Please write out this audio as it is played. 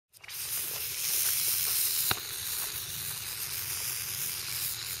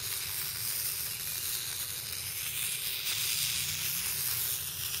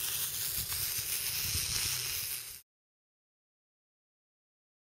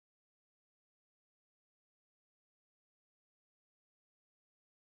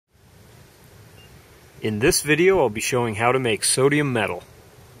In this video, I'll be showing how to make sodium metal.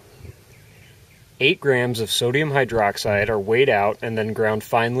 8 grams of sodium hydroxide are weighed out and then ground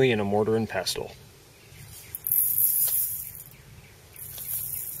finely in a mortar and pestle.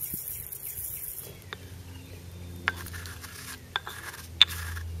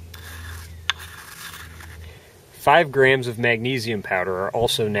 Five grams of magnesium powder are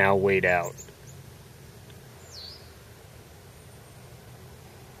also now weighed out.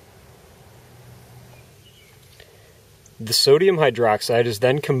 The sodium hydroxide is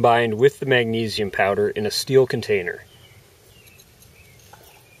then combined with the magnesium powder in a steel container.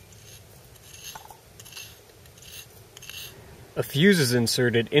 A fuse is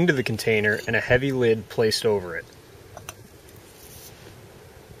inserted into the container and a heavy lid placed over it.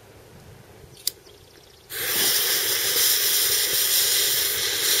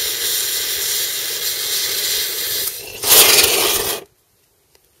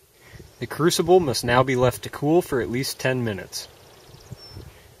 The crucible must now be left to cool for at least 10 minutes.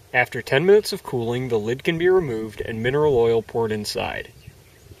 After 10 minutes of cooling, the lid can be removed and mineral oil poured inside.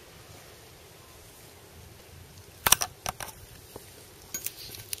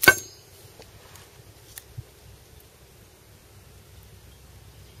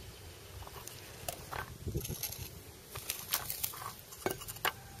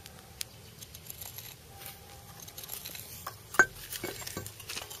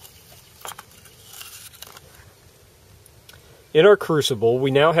 In our crucible, we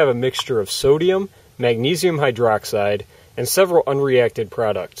now have a mixture of sodium, magnesium hydroxide, and several unreacted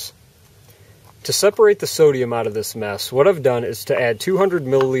products. To separate the sodium out of this mess, what I've done is to add 200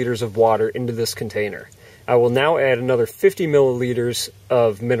 milliliters of water into this container. I will now add another 50 milliliters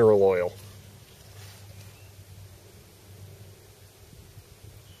of mineral oil.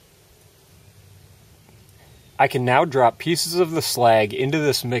 I can now drop pieces of the slag into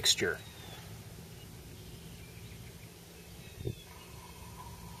this mixture.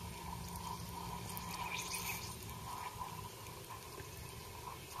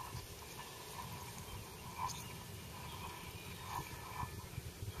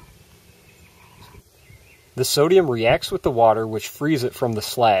 The sodium reacts with the water, which frees it from the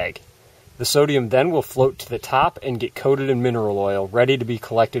slag. The sodium then will float to the top and get coated in mineral oil, ready to be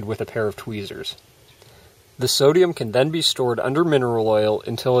collected with a pair of tweezers. The sodium can then be stored under mineral oil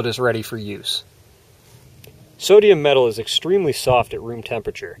until it is ready for use. Sodium metal is extremely soft at room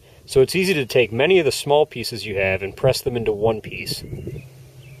temperature, so it's easy to take many of the small pieces you have and press them into one piece.